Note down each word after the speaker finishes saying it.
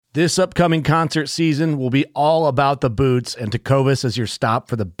This upcoming concert season will be all about the boots, and Tecovas is your stop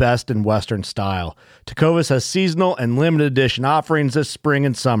for the best in Western style. Tecovas has seasonal and limited edition offerings this spring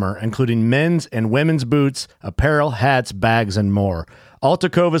and summer, including men's and women's boots, apparel, hats, bags, and more. All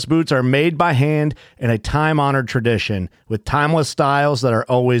Tecovas boots are made by hand in a time-honored tradition with timeless styles that are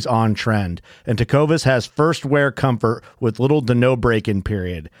always on trend. And Tecovas has first wear comfort with little to no break-in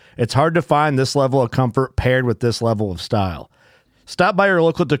period. It's hard to find this level of comfort paired with this level of style. Stop by your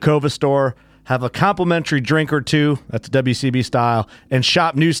local Tecovas store, have a complimentary drink or two, that's WCB style, and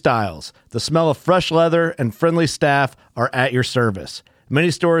shop new styles. The smell of fresh leather and friendly staff are at your service. Many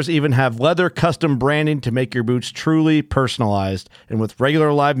stores even have leather custom branding to make your boots truly personalized. And with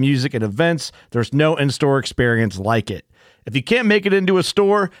regular live music and events, there's no in-store experience like it. If you can't make it into a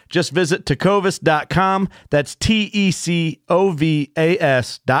store, just visit tecovas.com. That's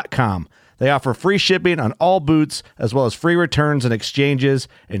TECOVAS.com. They offer free shipping on all boots, as well as free returns and exchanges,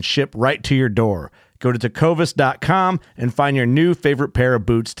 and ship right to your door. Go to tecovas.com and find your new favorite pair of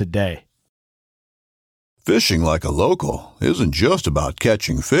boots today. Fishing like a local isn't just about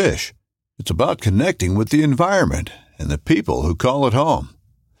catching fish. It's about connecting with the environment and the people who call it home.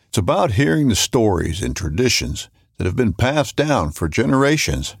 It's about hearing the stories and traditions that have been passed down for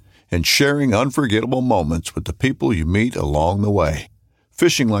generations and sharing unforgettable moments with the people you meet along the way.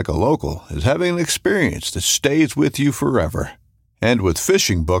 Fishing like a local is having an experience that stays with you forever. And with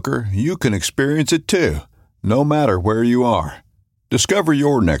Fishing Booker, you can experience it too, no matter where you are. Discover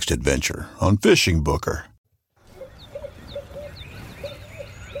your next adventure on Fishing Booker.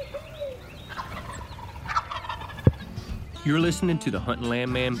 You're listening to the Hunting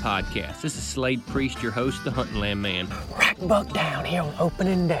Land Man podcast. This is Slade Priest, your host, the Hunting Land Man. Rack buck down here on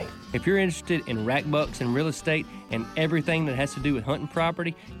opening day. If you're interested in rack bucks and real estate and everything that has to do with hunting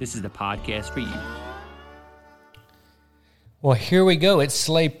property, this is the podcast for you. Well, here we go. It's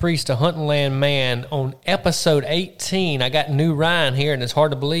Slade Priest, the Hunting Land Man, on episode 18. I got new Ryan here, and it's hard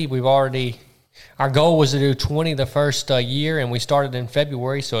to believe our goal was to do 20 the first year, and we started in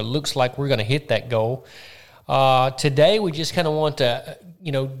February, so it looks like we're going to hit that goal. Today, we just kind of want to,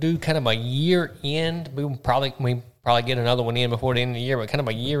 do kind of a year end. We probably get another one in before the end of the year, but kind of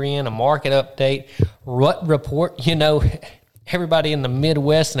a year end, a market update, rut report. Everybody in the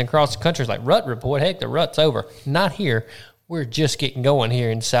Midwest and across the country is like, rut report? Heck, the rut's over. Not here. We're just getting going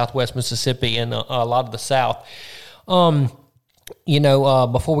here in Southwest Mississippi and a lot of the South.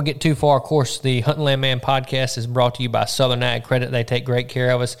 Before we get too far, of course, the Hunting Land Man podcast is brought to you by Southern Ag Credit. They take great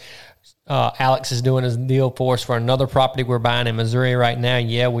care of us. Alex is doing his deal for us for another property we're buying in Missouri right now.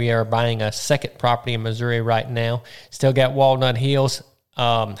 Yeah, we are buying a second property in Missouri right now. Still got Walnut Hills.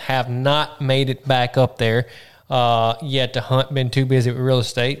 Have not made it back up there yet to hunt. Been too busy with real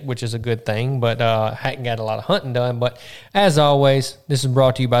estate, which is a good thing, but hadn't got a lot of hunting done. But as always, this is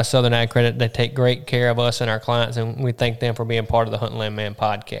brought to you by Southern Ag Credit. They take great care of us and our clients, and we thank them for being part of the Hunting Land Man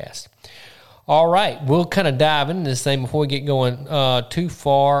podcast. All right, we'll kind of dive into this thing before we get going too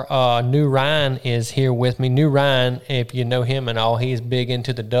far. New Ryan is here with me. New Ryan, if you know him and all, he's big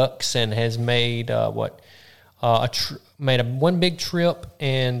into the ducks and has made made one big trip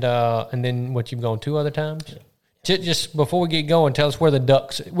and then what, you've gone 2 other times? Yeah. Just before we get going, tell us where the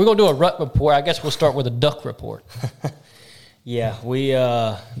ducks. We're gonna do a rut report. I guess we'll start with a duck report. Yeah, me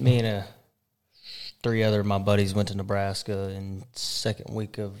and 3 other of my buddies went to Nebraska in second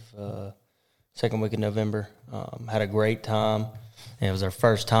week of November. Had a great time, and it was our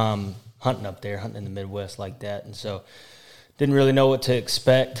first time hunting up there, hunting in the Midwest like that, and so didn't really know what to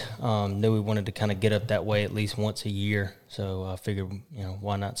expect. Knew we wanted to kind of get up that way at least once a year, so I figured,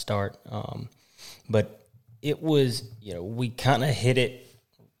 why not start? But it was, we kind of hit it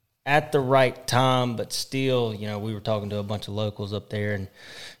at the right time, but still, we were talking to a bunch of locals up there, and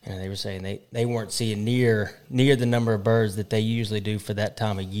they were saying they weren't seeing near the number of birds that they usually do for that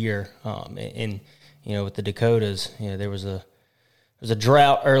time of year. And with the Dakotas, there was a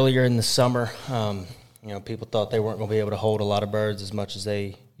drought earlier in the summer. People thought they weren't going to be able to hold a lot of birds as much as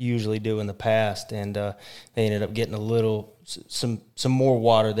they usually do in the past, and they ended up getting some more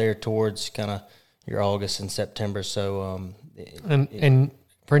water there towards kind of your August and September. So and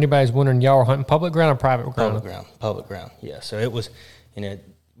for anybody who's wondering, y'all were hunting public ground or private ground? Public ground, yeah. So it was,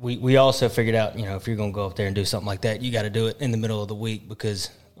 we also figured out, if you're going to go up there and do something like that, you got to do it in the middle of the week, because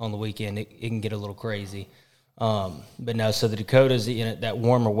on the weekend it can get a little crazy. But no, so the Dakotas, that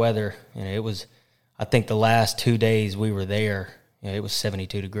warmer weather, it was, I think the last 2 days we were there, it was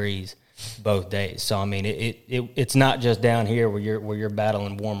 72 degrees both days. So, I mean, it's not just down here where you're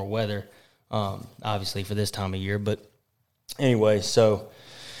battling warmer weather, obviously for this time of year. But anyway, so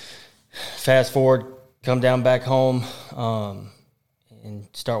fast forward, come down back home, and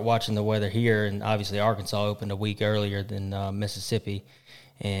start watching the weather here. And obviously Arkansas opened a week earlier than Mississippi.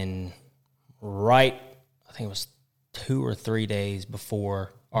 And I think it was 2 or 3 days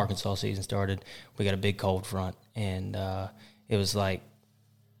before Arkansas season started, we got a big cold front. And it was like,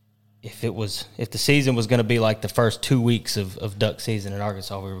 if the season was going to be like the first 2 weeks of duck season in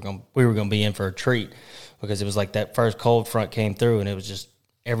Arkansas, we were going to be in for a treat, because it was like that first cold front came through, and it was just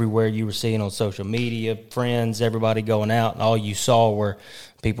everywhere you were seeing on social media, friends, everybody going out, and all you saw were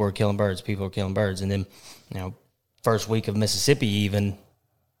people were killing birds. And then, first week of Mississippi, even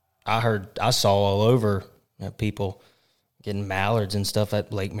I saw all over people getting mallards and stuff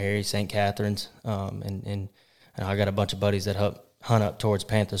at Lake Mary, St. Catharines, and I got a bunch of buddies that hunt up towards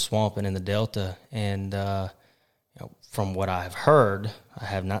Panther Swamp and in the Delta, and from what I've heard, I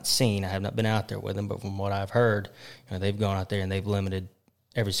have not seen, I have not been out there with them, but from what I've heard, they've gone out there and they've limited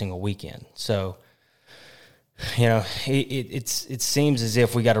every single weekend. So, it seems as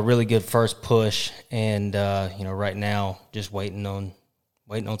if we got a really good first push, and right now just waiting on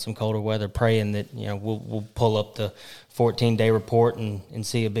some colder weather, praying that we'll pull up the 14-day report and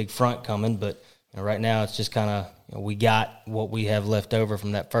see a big front coming. But right now it's just kind of we got what we have left over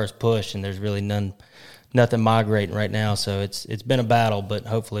from that first push, and there's really nothing migrating right now. So it's been a battle, but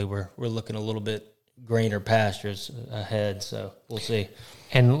hopefully we're looking a little bit greener pastures ahead. So we'll see.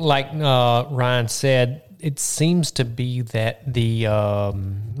 And like Ryan said, it seems to be that the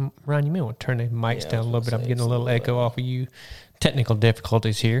Ryan, you may want to turn the mics down a little bit. I'm getting a little echo off of you. Technical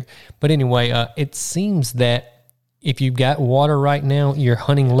difficulties here. But anyway, it seems that if you've got water right now, you're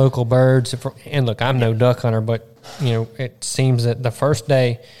hunting local birds. And look, I'm no duck hunter, but it seems that the first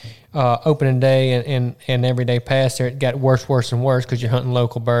day, opening day and every day past there, it got worse and worse because you're hunting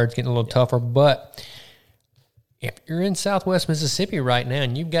local birds, getting a little tougher. But if you're in Southwest Mississippi right now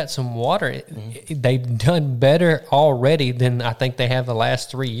and you've got some water, they've done better already than I think they have the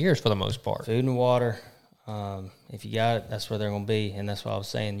last 3 years for the most part. Food and water. If you got it, that's where they're going to be. And that's what I was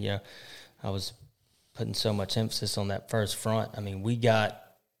saying, I was putting so much emphasis on that first front. I mean, we got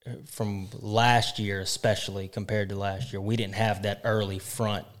from last year, especially compared to last year, we didn't have that early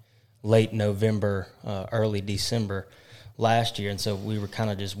front, late November, early December last year. And so we were kind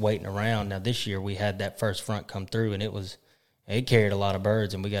of just waiting around. Now this year we had that first front come through, and it carried a lot of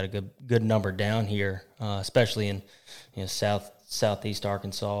birds, and we got a good number down here, especially in southeast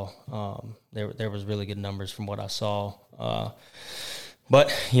Arkansas. There was really good numbers from what I saw.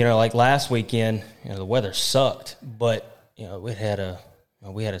 But like last weekend, the weather sucked, but we had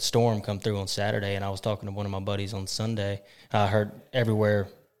a storm come through on Saturday, and I was talking to one of my buddies on Sunday. I heard everywhere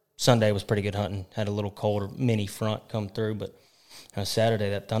Sunday was pretty good hunting. Had a little colder mini front come through, but Saturday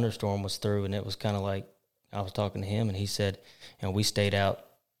that thunderstorm was through, and it was kind of like, I was talking to him, and he said, we stayed out,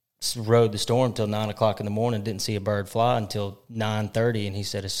 rode the storm till 9 o'clock in the morning, didn't see a bird fly until 9:30, and he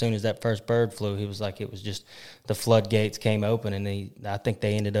said as soon as that first bird flew, he was like, it was just the floodgates came open, and I think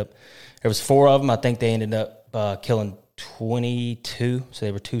they ended up, there was 4 of them, I think they ended up killing 22, so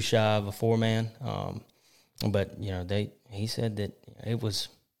they were 2 shy of a 4-man, but he said that it was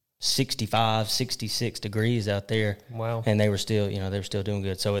 65, 66 degrees out there. Wow. And they were still doing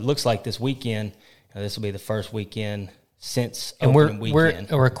good. So it looks like this weekend, this will be the first weekend since opening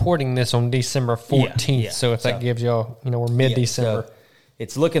weekend. We're recording this on December 14th. So if that gives y'all, we're mid-December. So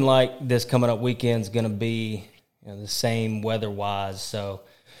it's looking like this coming up weekend is going to be the same weather-wise. So,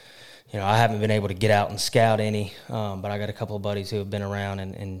 I haven't been able to get out and scout any, but I got a couple of buddies who have been around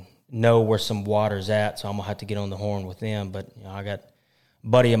and know where some water's at, so I'm going to have to get on the horn with them. But, I got a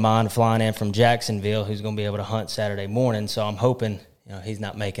buddy of mine flying in from Jacksonville who's going to be able to hunt Saturday morning, so I'm hoping, he's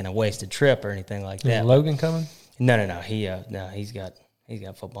not making a wasted trip or anything like that. Is Logan coming? No. He's got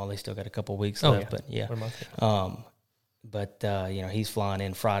football. They still got a couple of weeks left, but yeah. He's flying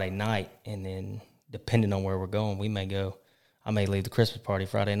in Friday night, and then depending on where we're going, I may leave the Christmas party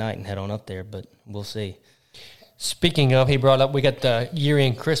Friday night and head on up there, but we'll see. Speaking of, he brought up, we got the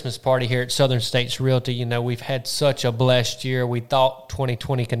year-end Christmas party here at Southern States Realty. We've had such a blessed year. We thought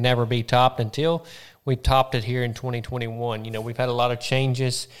 2020 could never be topped until we topped it here in 2021. We've had a lot of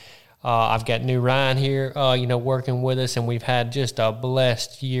changes. I've got new Ryan here, working with us, and we've had just a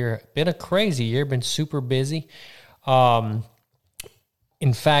blessed year. Been a crazy year, been super busy. In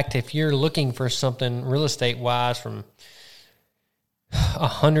fact, if you're looking for something real estate-wise from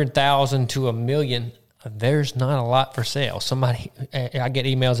 $100,000 to $1 million, there's not a lot for sale. I get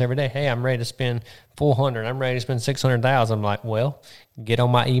emails every day. Hey, I'm ready to spend $400,000. I'm ready to spend $600,000. I'm like, well, get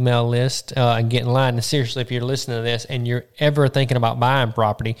on my email list and get in line. And seriously, if you're listening to this and you're ever thinking about buying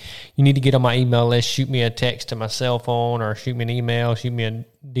property, you need to get on my email list. Shoot me a text to my cell phone, or shoot me an email. Shoot me a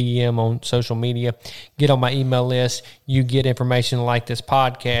DM on social media. Get on my email list. You get information like this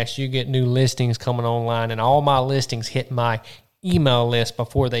podcast. You get new listings coming online, and all my listings hit my email list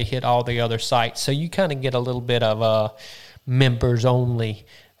before they hit all the other sites. So you kind of get a little bit of members only,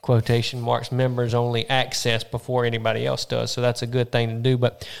 quotation marks, members only access before anybody else does. So that's a good thing to do.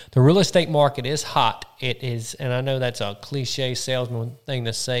 But the real estate market is hot. It is, and I know that's a cliche salesman thing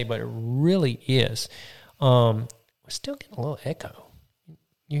to say, but it really is. We're still getting a little echo.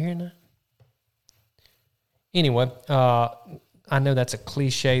 You hearing that? Anyway, I know that's a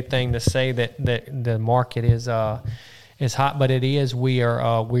cliche thing to say that the market is hot, but it is. We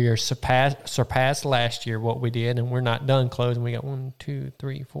are surpassed last year what we did, and we're not done closing. We got 1, 2,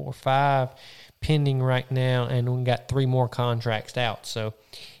 3, 4, 5 pending right now, and we got 3 more contracts out. So,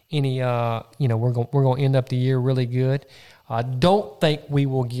 we're going to end up the year really good. I don't think we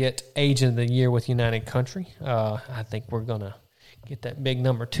will get Agent of the Year with United Country. I think we're going to get that big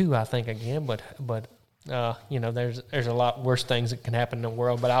number 2. I think again, but there's a lot worse things that can happen in the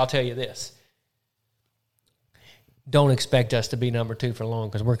world. But I'll tell you this. Don't expect us to be number 2 for long,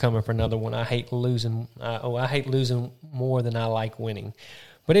 because we're coming for another one. I hate losing. I hate losing more than I like winning.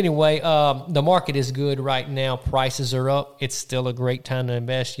 But anyway, the market is good right now. Prices are up. It's still a great time to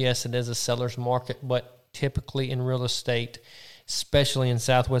invest. Yes, it is a seller's market, but typically in real estate, especially in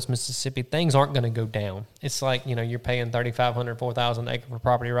Southwest Mississippi, things aren't going to go down. It's like, you're paying $3,500, $4,000 acre for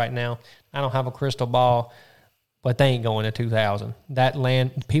property right now. I don't have a crystal ball, but they ain't going to 2,000. That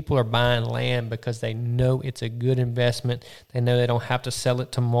land, people are buying land because they know it's a good investment. They know they don't have to sell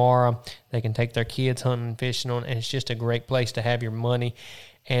it tomorrow. They can take their kids hunting and fishing on, and it's just a great place to have your money.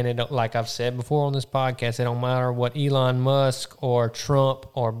 And it, like I've said before on this podcast, it don't matter what Elon Musk or Trump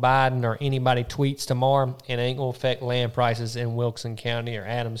or Biden or anybody tweets tomorrow, it ain't going to affect land prices in Wilson County or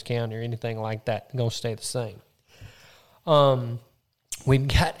Adams County or anything like that. It's going to stay the same. We've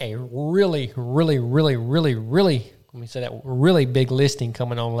got a really, really, really, really, really, let me say that, really big listing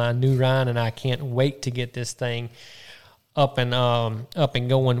coming online. New Ryan and I can't wait to get this thing up and going.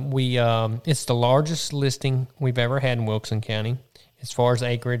 It's the largest listing we've ever had in Wilson County as far as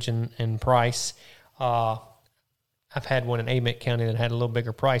acreage and price. I've had one in Amite County that had a little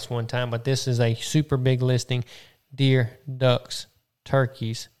bigger price one time, but this is a super big listing. Deer, ducks,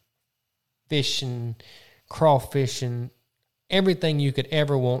 turkeys, fishing, crawfishing, everything you could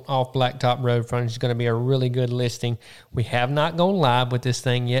ever want off Blacktop Road frontage is going to be a really good listing. We have not gone live with this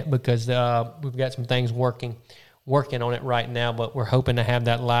thing yet because we've got some things working on it right now, but we're hoping to have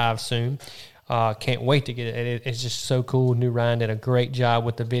that live soon. Can't wait to get it. It's just so cool. New Ryan did a great job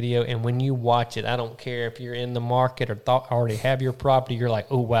with the video, and when you watch it, I don't care if you're in the market or already have your property, you're like,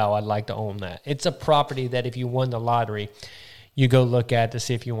 oh, wow, I'd like to own that. It's a property that if you won the lottery, you go look at to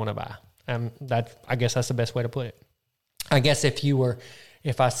see if you want to buy. I guess that's the best way to put it. I guess if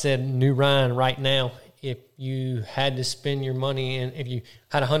I said New Ryan right now, if you had to spend your money if you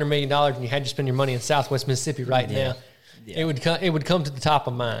had $100 million and you had to spend your money in Southwest Mississippi right now, it would come to the top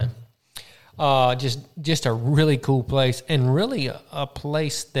of mind. Just a really cool place, and really a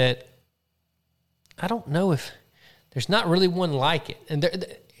place that I don't know if there's not really one like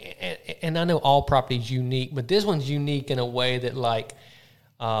it. And I know all property is unique, but this one's unique in a way that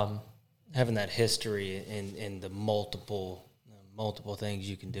having that history and the multiple things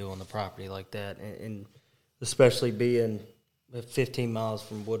you can do on the property like that, and especially being 15 miles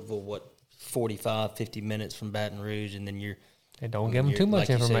from Woodville, 45, 50 minutes from Baton Rouge, and then they don't give them too much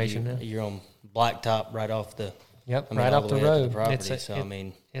information. You're on Blacktop right off the right off the road.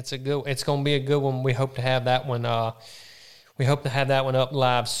 It's going to be a good one. We hope to have that one. We hope to have that one up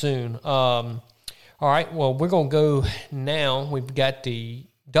live soon. All right. Well, we're going to go now. We've got the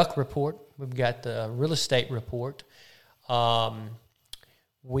duck report. We've got the real estate report. I'm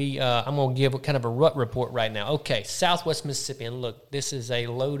going to give kind of a rut report right now. Okay, Southwest Mississippi. And look, this is a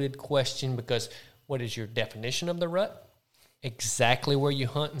loaded question because what is your definition of the rut? Exactly where you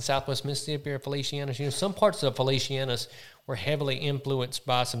hunt in Southwest Mississippi or Felicianas. Some parts of Felicianas were heavily influenced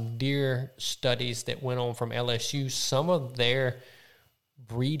by some deer studies that went on from LSU. Some of their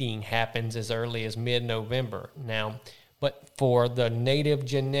breeding happens as early as mid-November. Now, but for the native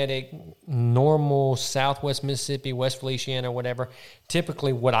genetic, normal Southwest Mississippi, West Feliciana, whatever,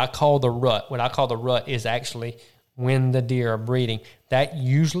 typically what I call the rut is actually when the deer are breeding. That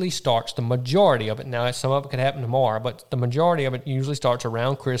usually starts, the majority of it. Now, some of it could happen tomorrow, but the majority of it usually starts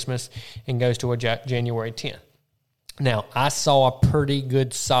around Christmas and goes to January 10th. Now, I saw a pretty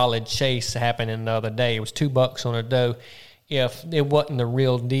good solid chase happening the other day. It was $2 on a doe. If it wasn't the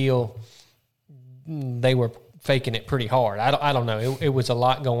real deal, they were faking it pretty hard. I don't know. It was a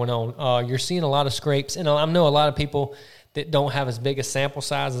lot going on. You're seeing a lot of scrapes, and I know a lot of people that don't have as big a sample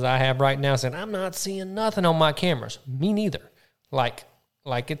size as I have right now saying, I'm not seeing nothing on my cameras. Me neither. Like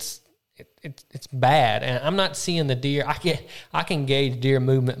it's bad, and I'm not seeing the deer. I can gauge deer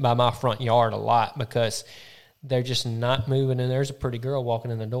movement by my front yard a lot because they're just not moving, and there's a pretty girl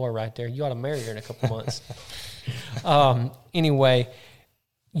walking in the door right there. You ought to marry her in a couple months. Anyway,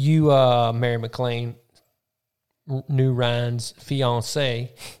 Mary McLean, new Ryan's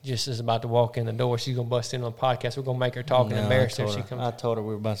fiance, just is about to walk in the door. She's gonna bust in on the podcast. We're gonna make her talk and embarrass her. I told her we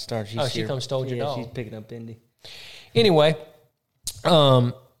were about to start. She comes stole your dog. She's picking up Indy. Anyway,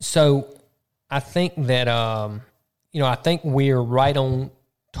 so I think that I think we're right on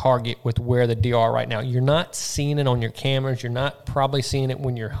target with where the deer are right now. You're not seeing it on your cameras. You're not probably seeing it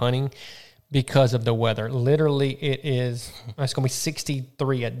when you're hunting because of the weather. Literally, it's going to be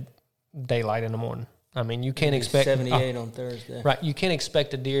 63 at daylight in the morning. I mean, you can't expect 78 on Thursday. Right, you can't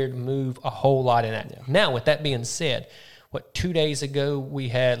expect a deer to move a whole lot in that. Yeah. Now, with that being said, 2 days ago we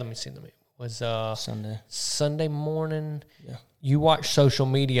had, Sunday morning. Yeah. You watch social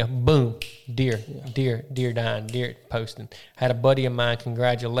media, boom, deer dying, deer posting. Had a buddy of mine,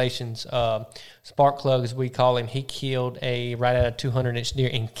 congratulations, Sparkplug as we call him, he killed right at a 200-inch deer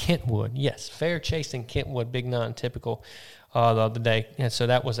in Kentwood. Yes, fair chase in Kentwood, big non-typical the other day. And so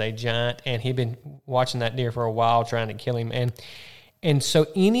that was a giant, and he'd been watching that deer for a while trying to kill him. And so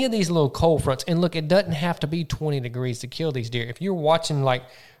any of these little cold fronts, and look, it doesn't have to be 20 degrees to kill these deer. If you're watching, like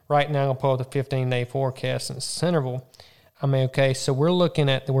right now, I'll pull up the 15-day forecast in Centerville. So we're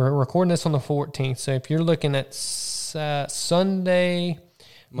recording this on the 14th. So if you're looking at Sunday,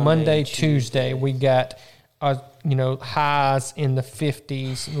 Monday, Tuesday, we got highs in the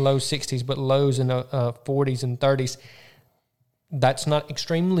 50s, low 60s, but lows in the 40s and 30s. That's not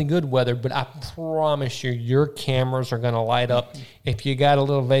extremely good weather, but I promise you, your cameras are going to light up. If you got a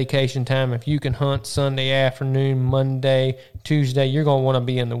little vacation time, if you can hunt Sunday afternoon, Monday, Tuesday, you're going to want to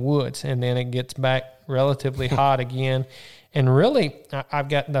be in the woods. And then it gets back relatively hot again. And really, I've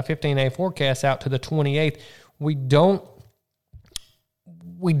got the 15-day forecast out to the 28th. We don't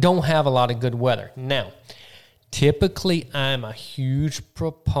have a lot of good weather. Now, typically, I'm a huge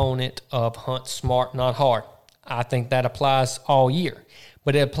proponent of hunt smart, not hard. I think that applies all year,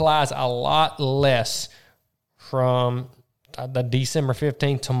 but it applies a lot less from the December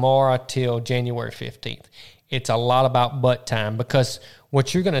 15th tomorrow till January 15th. It's a lot about butt time, because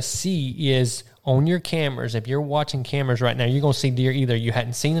what you're going to see is on your cameras, if you're watching cameras right now, you're going to see deer either you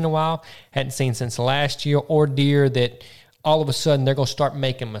hadn't seen in a while, hadn't seen since last year, or deer that all of a sudden they're going to start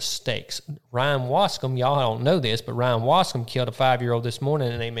making mistakes. Ryan Wascom, y'all don't know this, but Ryan Wascom killed a 5-year-old this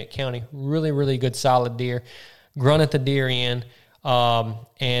morning in Amite County. Really, really good, solid deer. Grunted the deer in,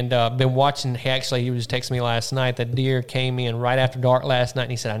 and been watching. He was texting me last night. The deer came in right after dark last night,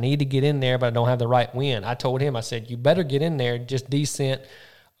 and he said, I need to get in there, but I don't have the right wind. I told him, I said, you better get in there, just descent,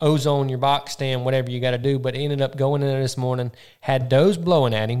 ozone your box stand, whatever you got to do. But he ended up going in there this morning, had does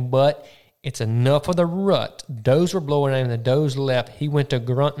blowing at him, but it's enough of the rut. Does were blowing at him, the does left. He went to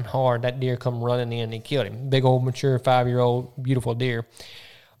grunting hard. That deer come running in, and he killed him. Big old mature 5-year-old beautiful deer.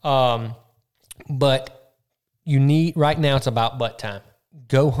 But you need, right now it's about butt time.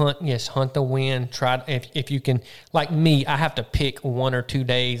 Go hunt, yes, hunt the wind. Try, if you can, like me, I have to pick 1 or 2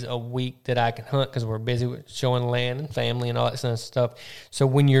 days a week that I can hunt because we're busy with showing land and family and all that kind of stuff. So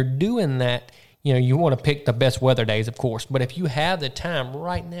when you're doing that, you want to pick the best weather days, of course. But if you have the time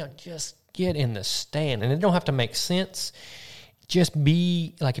right now, just get in the stand. And it don't have to make sense. Just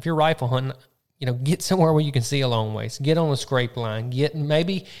be, like if you're rifle hunting, get somewhere where you can see a long ways. Get on a scrape line.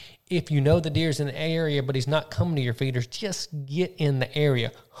 Maybe if you know the deer's in the area, but he's not coming to your feeders, just get in the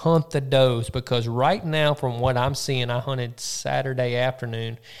area. Hunt the does, because right now, from what I'm seeing, I hunted Saturday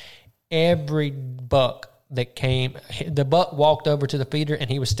afternoon. Every buck that came, the buck walked over to the feeder, and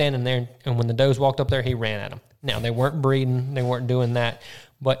he was standing there, and when the does walked up there, he ran at them. Now, they weren't breeding. They weren't doing that.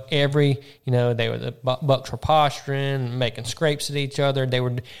 But the bucks were posturing, making scrapes at each other.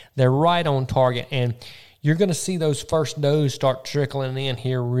 They're right on target, and you're going to see those first does start trickling in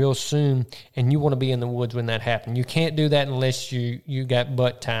here real soon, and you want to be in the woods when that happens. You can't do that unless you got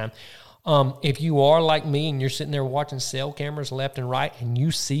butt time. If you are like me and you're sitting there watching cell cameras left and right, and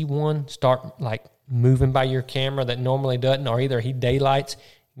you see one start like moving by your camera that normally doesn't, or either he daylights,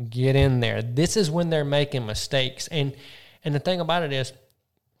 Get in there. This is when they're making mistakes. And the thing about it is,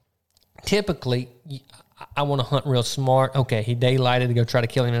 typically, I want to hunt real smart. Okay, he daylighted to go try to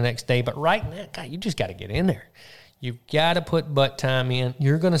kill him the next day. But right now, God, you just got to get in there. You've got to put butt time in.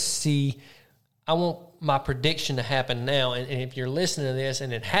 You're going to see. I want my prediction to happen now. And if you're listening to this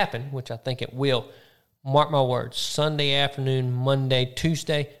and it happened, which I think it will, mark my words, Sunday afternoon, Monday,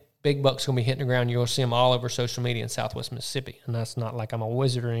 Tuesday, big buck's going to be hitting the ground. You're going to see them all over social media in Southwest Mississippi. And that's not like I'm a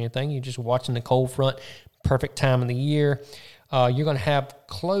wizard or anything. You're just watching the cold front. Perfect time of the year. You're going to have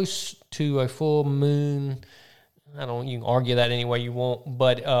close to a full moon. You can argue that any way you want,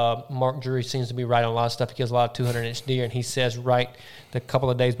 but Mark Drury seems to be right on a lot of stuff. He kills a lot of 200-inch deer, and he says right the couple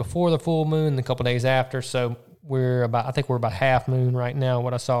of days before the full moon, the couple of days after. So I think we're about half moon right now,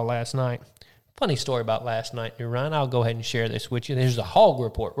 what I saw last night. Funny story about last night, Ryan. I'll go ahead and share this with you. There's a hog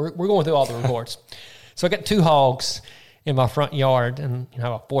report. We're going through all the reports. So I got 2 hogs in my front yard, and I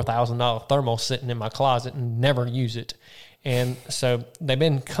have a $4,000 thermal sitting in my closet and never use it. And so they've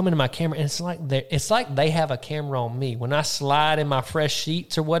been coming to my camera, and it's like they have a camera on me. When I slide in my fresh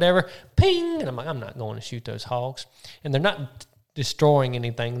sheets or whatever, ping, and I'm like, I'm not going to shoot those hogs. And they're not destroying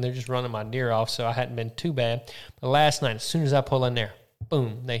anything. They're just running my deer off, so I hadn't been too bad. But last night, as soon as I pull in there,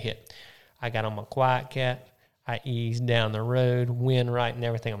 boom, they hit. I got on my Quiet Cat. I eased down the road, wind right and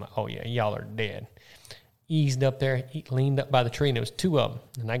everything. I'm like, oh, yeah, y'all are dead. Eased up there, leaned up by the tree, and there was 2 of them.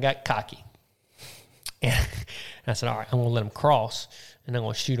 And I got cocky. And I said, all right, I'm going to let them cross, and I'm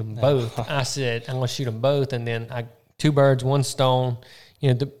going to shoot them both. I said, I'm going to shoot them both, and then 2 birds, 1 stone.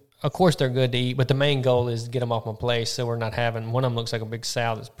 Of course they're good to eat, but the main goal is to get them off my place so we're not having – one of them looks like a big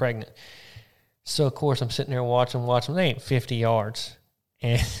sow that's pregnant. So, of course, I'm sitting there watching. They ain't 50 yards.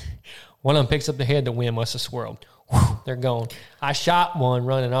 And one of them picks up the head. The wind must have swirled. Whew, they're gone. I shot one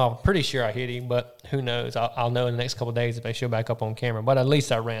running off. Pretty sure I hit him, but who knows. I'll know in the next couple of days if they show back up on camera. But at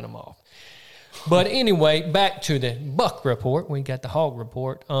least I ran them off. But anyway, back to the buck report. We got the hog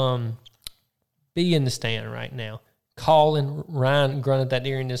report. Be in the stand right now. Calling, Ryan grunted that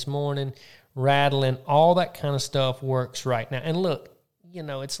deer in this morning, rattling, all that kind of stuff works right now. And look,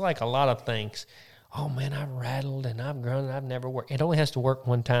 it's like a lot of things. Oh, man, I've rattled and I've grunted. I've never worked. It only has to work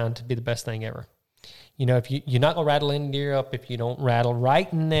one time to be the best thing ever. If you're not going to rattle any deer up if you don't rattle.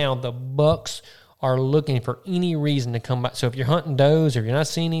 Right now, the bucks are looking for any reason to come back. So if you're hunting does or you're not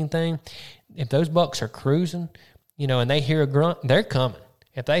seeing anything, if those bucks are cruising, and they hear a grunt, they're coming.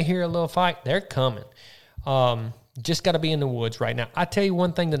 If they hear a little fight, they're coming. Just got to be in the woods right now. I tell you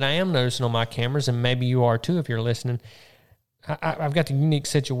one thing that I am noticing on my cameras, and maybe you are too if you're listening. I've got the unique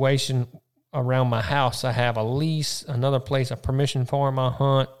situation around my house. I have a lease, another place, a permission farm I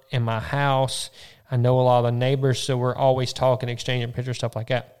hunt, and my house. I know a lot of the neighbors, so we're always talking, exchanging pictures, stuff like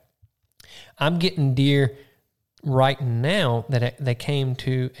that. I'm getting deer right now that they came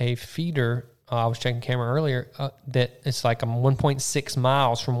to a feeder. I was checking camera earlier that it's like 1.6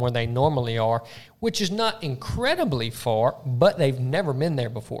 miles from where they normally are, which is not incredibly far, but they've never been there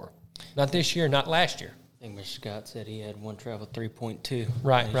before. Not this year, not last year. I think Mr. Scott said he had one travel 3.2.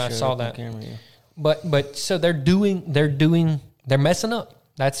 Right, I saw that. Camera, yeah. But so they're messing up.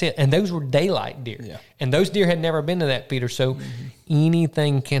 That's it. And those were daylight deer. Yeah. And those deer had never been to that feeder, so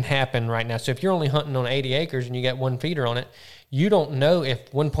anything can happen right now. So if you're only hunting on 80 acres and you got 1 feeder on it, you don't know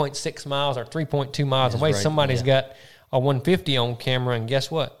if 1.6 miles or 3.2 miles away, somebody's got a 150 on camera, and guess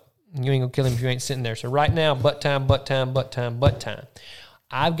what? You ain't going to kill him if you ain't sitting there. So right now, butt time.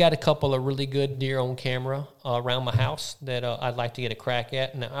 I've got a couple of really good deer on camera around my house that I'd like to get a crack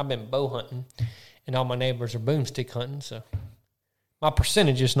at. Now, I've been bow hunting, and all my neighbors are boomstick hunting, so my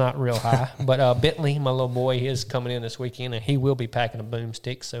percentage is not real high. But Bentley, my little boy, is coming in this weekend, and he will be packing a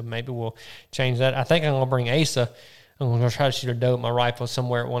boomstick, so maybe we'll change that. I think I'm going to bring Asa. I'm going to try to shoot her doe with my rifle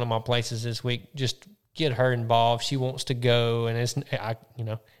somewhere at one of my places this week. Just get her involved. She wants to go, and that's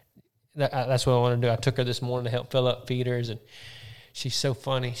what I want to do. I took her this morning to help fill up feeders, and she's so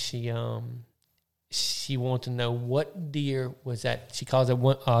funny. She wants to know what deer was that. She calls it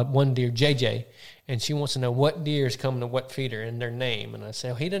one deer JJ, and she wants to know what deer is coming to what feeder and their name. And I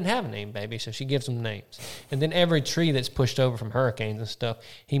say, he didn't have a name, baby. So she gives them names. And then every tree that's pushed over from hurricanes and stuff,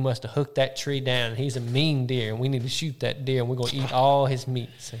 he must have hooked that tree down. He's a mean deer, and we need to shoot that deer, and we're going to eat all his meat.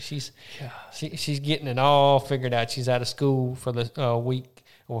 So she's getting it all figured out. She's out of school for the week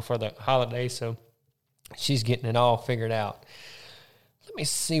or for the holiday, so she's getting it all figured out. Let me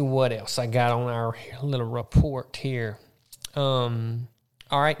see what else I got on our little report here.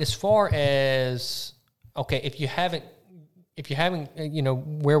 All right, as far as, okay, if you haven't,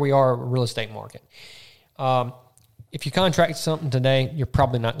 where we are real estate market, if you contract something today, you're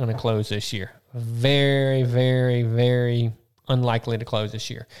probably not going to close this year. Very, very, very unlikely to close this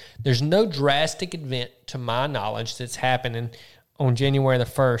year. There's no drastic event, to my knowledge, that's happening on January the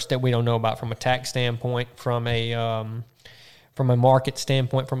 1st that we don't know about from a tax standpoint, from a market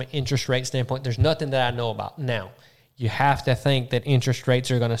standpoint, from an interest rate standpoint. There's nothing that I know about. Now, you have to think that interest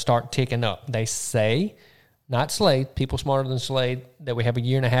rates are going to start ticking up. They say, not Slade, people smarter than Slade, that we have a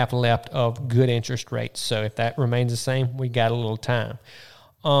year and a half left of good interest rates. So if that remains the same, we got a little time.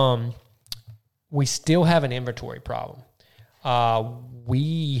 We still have an inventory problem.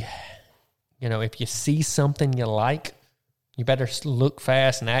 If you see something you like, you better look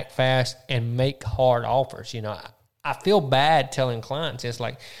fast and act fast and make hard offers. I feel bad telling clients. It's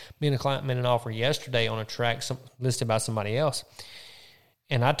like me and a client made an offer yesterday on a track listed by somebody else.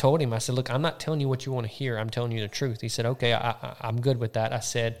 And I told him, I said, look, I'm not telling you what you want to hear. I'm telling you the truth. He said, okay, I'm good with that. I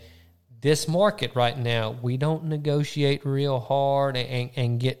said, this market right now, we don't negotiate real hard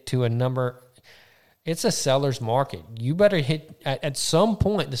and get to a number. It's a seller's market. You better hit, at some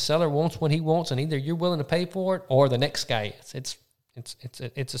point, the seller wants what he wants, and either you're willing to pay for it or the next guy is.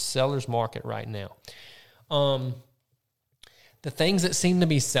 It's a seller's market right now. The things that seem to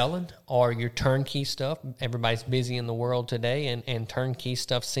be selling are your turnkey stuff. Everybody's busy in the world today, and turnkey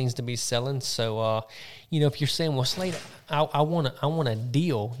stuff seems to be selling. So, if you're saying, well, Slade, I want a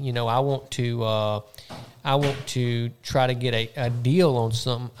deal. I want to try to get a deal on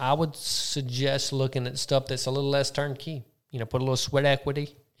something. I would suggest looking at stuff that's a little less turnkey. Put a little sweat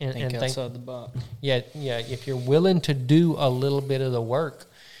equity and think outside the box. Yeah. If you're willing to do a little bit of the work,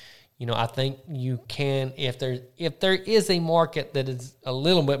 I think you can, if there is a market that is a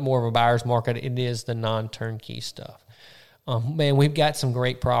little bit more of a buyer's market, it is the non-turnkey stuff. Man, we've got some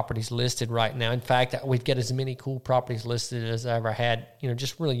great properties listed right now. In fact, we've got as many cool properties listed as I ever had,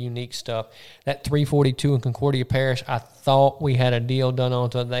 just really unique stuff. That 342 in Concordia Parish, I thought we had a deal done on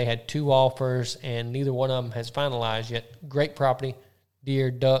it. They had 2 offers, and neither one of them has finalized yet. Great property,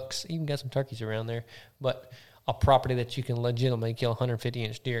 deer, ducks, even got some turkeys around there. But a property that you can legitimately kill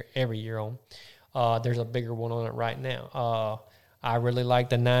 150-inch deer every year on. There's a bigger one on it right now. I really like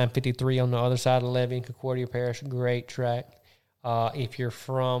the 953 on the other side of the levee in Concordia Parish. Great track. If you're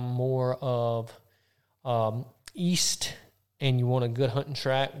from more of east and you want a good hunting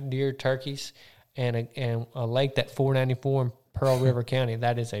track, deer, turkeys, and a lake, that 494 in Pearl River County,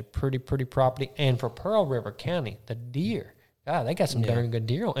 that is a pretty property. And for Pearl River County, the deer, God, they got some darn good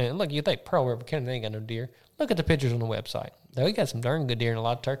deer. And look, you think Pearl River County, they ain't got no deer. Look at the pictures on the website. They got some darn good deer and a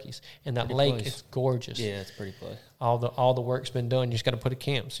lot of turkeys. And that lake is gorgeous. Yeah, it's a pretty place. All the work's been done. You just got to put a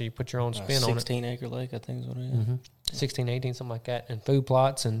camp, so you put your own spin on it. 16-acre lake, I think is what it is. Mm-hmm. 16, 18, something like that. And food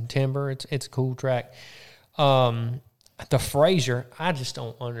plots and timber. It's a cool track. The Fraser, I just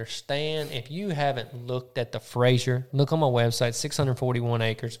don't understand. If you haven't looked at the Fraser, look on my website, 641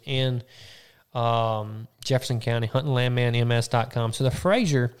 acres in Jefferson County, huntinglandmanms.com. So the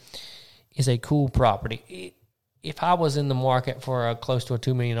Fraser is a cool property. If I was in the market for a close to a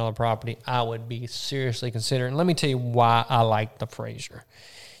 $2 million property, I would be seriously considering. Let me tell you why I like the Fraser.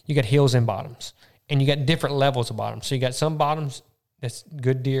 You got hills and bottoms, and you got different levels of bottoms. So you got some bottoms that's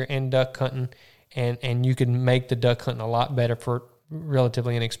good deer and duck hunting, and you can make the duck hunting a lot better for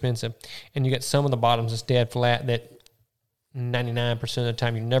relatively inexpensive. And you got some of the bottoms that's dead flat that 99% of the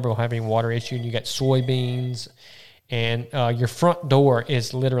time you never will have any water issue. And you got soybeans, and your front door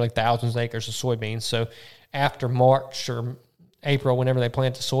is literally thousands of acres of soybeans. So after March or April, whenever they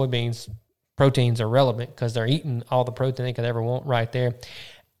plant the soybeans, proteins are relevant because they're eating all the protein they could ever want right there.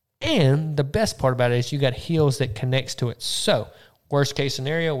 And the best part about it is you got hills that connects to it. So worst case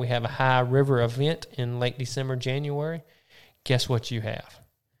scenario, we have a high river event in late December, January. Guess what you have?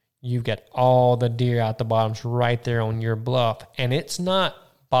 You've got all the deer out the bottoms right there on your bluff. And it's not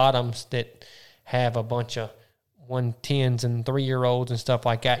bottoms that have a bunch of 110s and 3-year-olds and stuff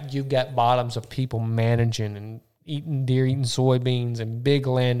like that. You've got bottoms of people managing and eating deer, eating soybeans, and big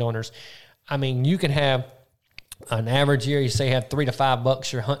landowners. I mean, you can have an average year, you say have 3 to 5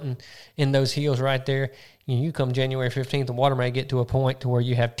 bucks you're hunting in those hills right there. You come January 15th, the water may get to a point to where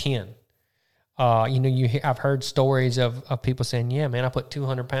you have 10. I've heard stories of people saying, yeah, man, I put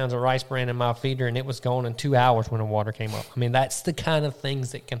 200 pounds of rice bran in my feeder and it was gone in 2 hours when the water came up. I mean, that's the kind of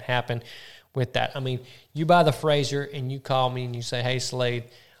things that can happen with that. I mean, you buy the Fraser and you call me and you say, hey, Slade,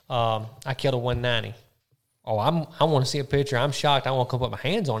 I killed a 190. Oh, I want to see a picture. I'm shocked. I want to come put my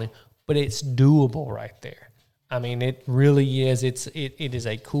hands on him, but it's doable right there. I mean, it really is. It is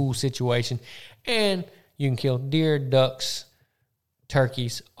a cool situation, and you can kill deer, ducks,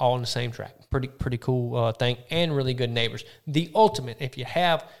 turkeys, all on the same track. Pretty cool thing, and really good neighbors. The ultimate, if you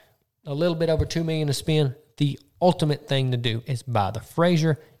have a little bit over $2 million to spend, the ultimate thing to do is buy the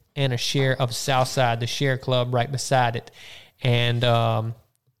Fraser and a share of Southside, the Share Club right beside it. and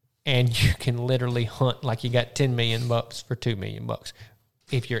you can literally hunt like you got $10 million for $2 million.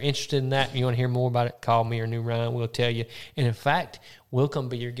 If you're interested in that and you want to hear more about it, call me or New Ryan. We'll tell you. And in fact, we'll come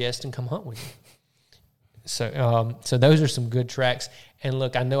be your guest and come hunt with you. So those are some good tracks. And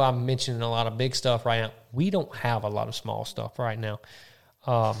look, I know I'm mentioning a lot of big stuff right now. We don't have a lot of small stuff right now.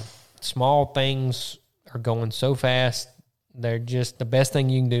 Small things are going so fast. They're just, the best thing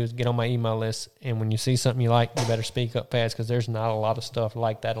you can do is get on my email list. And when you see something you like, you better speak up fast, because there's not a lot of stuff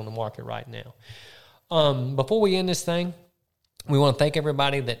like that on the market right now. Before we end this thing, we want to thank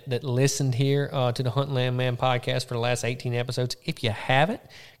everybody that listened here to the Hunt and Land Man podcast for the last 18 episodes. If you haven't,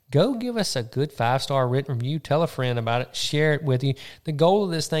 go give us a good 5-star written review. Tell a friend about it. Share it with you. The goal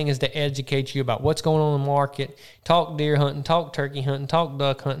of this thing is to educate you about what's going on in the market, talk deer hunting, talk turkey hunting, talk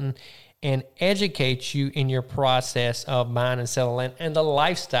duck hunting, and educate you in your process of buying and selling land and the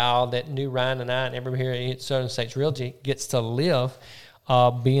lifestyle that New Ryan and I and everybody here at Southern States Realty gets to live,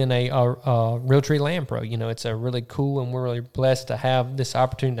 being a Realtree Land Pro. You know, it's a really cool, and we're really blessed to have this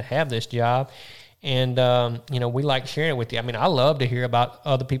opportunity to have this job. And, you know, we like sharing it with you. I mean, I love to hear about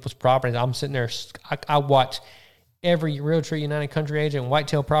other people's properties. I'm sitting there, I watch every Realtree United Country agent,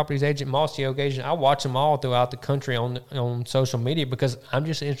 Whitetail Properties agent, Mossy Oak agent. I watch them all throughout the country on social media, because I'm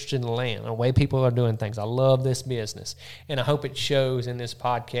just interested in the land, the way people are doing things. I love this business, and I hope it shows in this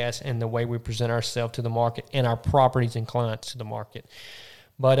podcast and the way we present ourselves to the market and our properties and clients to the market.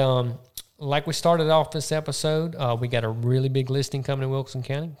 But like we started off this episode, we got a really big listing coming in Wilson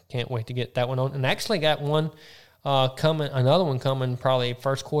County. Can't wait to get that one on. And actually got one another one coming probably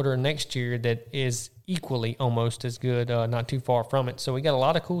first quarter of next year that is equally almost as good, not too far from it. So we got a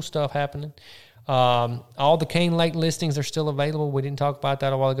lot of cool stuff happening. All the Cane Lake listings are still available. We didn't talk about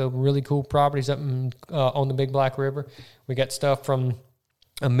that a while ago. Really cool properties up on the Big Black River. We got stuff from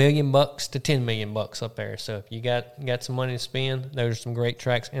 $1 million to $10 million up there. So if you got some money to spend, those are some great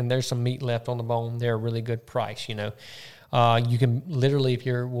tracks, and there's some meat left on the bone. They're a really good price, you know. You can literally,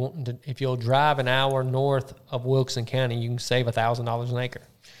 if you'll drive an hour north of Wilson County, you can save $1,000 an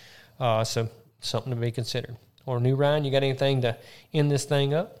acre. So something to be considered. Or New Ryan, you got anything to end this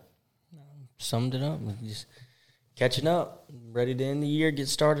thing up? Summed it up. Just catching up, ready to end the year, get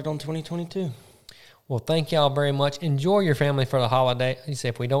started on 2022. Well, thank y'all very much. Enjoy your family for the holiday. Like I say,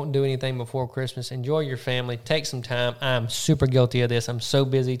 if we don't do anything before Christmas, enjoy your family. Take some time. I'm super guilty of this. I'm so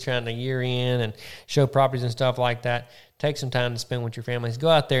busy trying to year in and show properties and stuff like that. Take some time to spend with your families. Go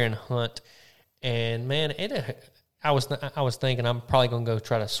out there and hunt. And, man, I was thinking I'm probably going to go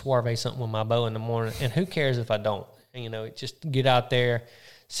try to soiree something with my bow in the morning. And who cares if I don't? You know, just get out there,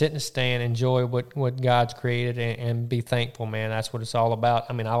 sit in the stand, enjoy what God's created, and be thankful, man. That's what it's all about.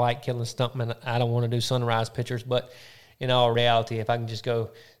 I mean, I like killing stuntmen. I don't want to do sunrise pictures, but in all reality, if I can just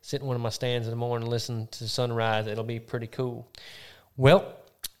go sit in one of my stands in the morning and listen to sunrise, it'll be pretty cool. Well,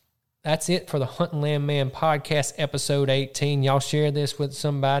 that's it for the Hunt and Land Man podcast, episode 18. Y'all share this with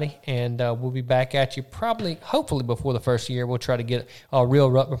somebody, and we'll be back at you hopefully before the first year. We'll try to get a real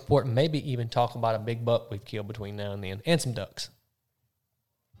rut report and maybe even talk about a big buck we've killed between now and then, and some ducks.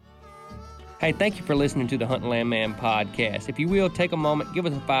 Hey, thank you for listening to the Hunt and Land Man podcast. If you will, take a moment, give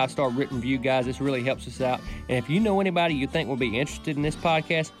us a 5-star written review, guys. This really helps us out. And if you know anybody you think will be interested in this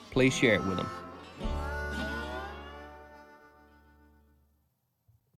podcast, please share it with them.